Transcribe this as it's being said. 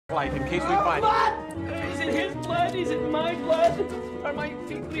Light in case we find blood! Is it his blood? Is it my blood? Are my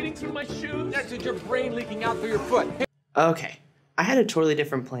feet bleeding through my shoes? That's just your brain leaking out through your foot. Okay, I had a totally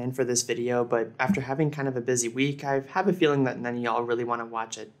different plan for this video, but after having kind of a busy week, I have a feeling that none of y'all really want to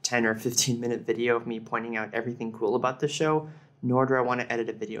watch a 10 or 15 minute video of me pointing out everything cool about the show, nor do I want to edit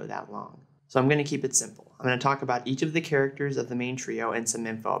a video that long. So I'm going to keep it simple. I'm going to talk about each of the characters of the main trio and some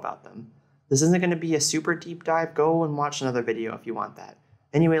info about them. This isn't going to be a super deep dive. Go and watch another video if you want that.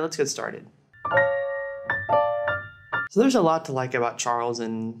 Anyway, let's get started. So there's a lot to like about Charles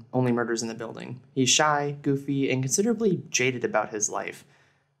in Only Murders in the Building. He's shy, goofy, and considerably jaded about his life.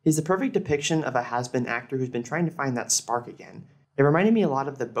 He's the perfect depiction of a has-been actor who's been trying to find that spark again. It reminded me a lot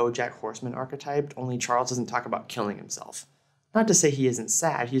of the BoJack Horseman archetype, only Charles doesn't talk about killing himself. Not to say he isn't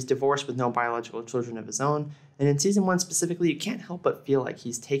sad, he's divorced with no biological children of his own, and in season 1 specifically, you can't help but feel like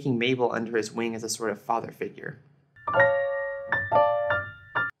he's taking Mabel under his wing as a sort of father figure.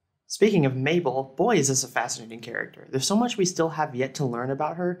 Speaking of Mabel, boy is this a fascinating character. There's so much we still have yet to learn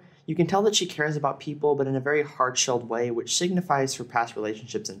about her. You can tell that she cares about people, but in a very hard-shelled way, which signifies her past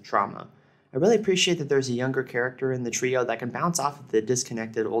relationships and trauma. I really appreciate that there's a younger character in the trio that can bounce off of the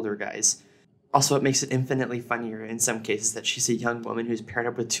disconnected older guys. Also, it makes it infinitely funnier in some cases that she's a young woman who's paired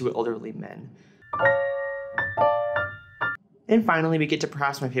up with 2 elderly men. And finally, we get to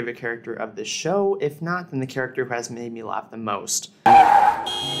perhaps my favorite character of this show. If not, then the character who has made me laugh the most.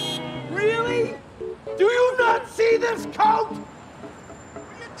 Really? Do you not see this coat?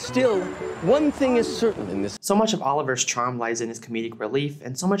 Still, one thing is certain in this. So much of Oliver's charm lies in his comedic relief,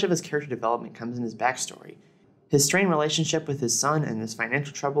 and so much of his character development comes in his backstory. His strained relationship with his son and his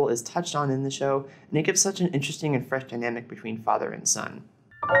financial trouble is touched on in the show, and it gives such an interesting and fresh dynamic between father and son.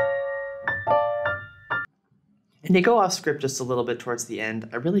 And to go off script just a little bit towards the end,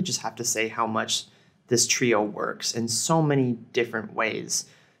 I really just have to say how much this trio works in so many different ways.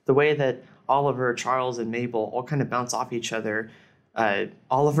 The way that Oliver, Charles, and Mabel all kind of bounce off each other.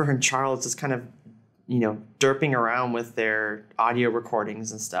 Oliver and Charles just kind of, derping around with their audio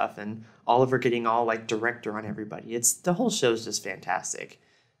recordings and stuff, and Oliver getting all like director on everybody. The whole show's just fantastic.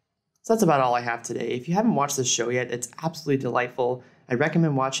 So that's about all I have today. If you haven't watched this show yet, it's absolutely delightful. I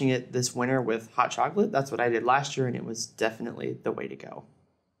recommend watching it this winter with hot chocolate. That's what I did last year, and it was definitely the way to go.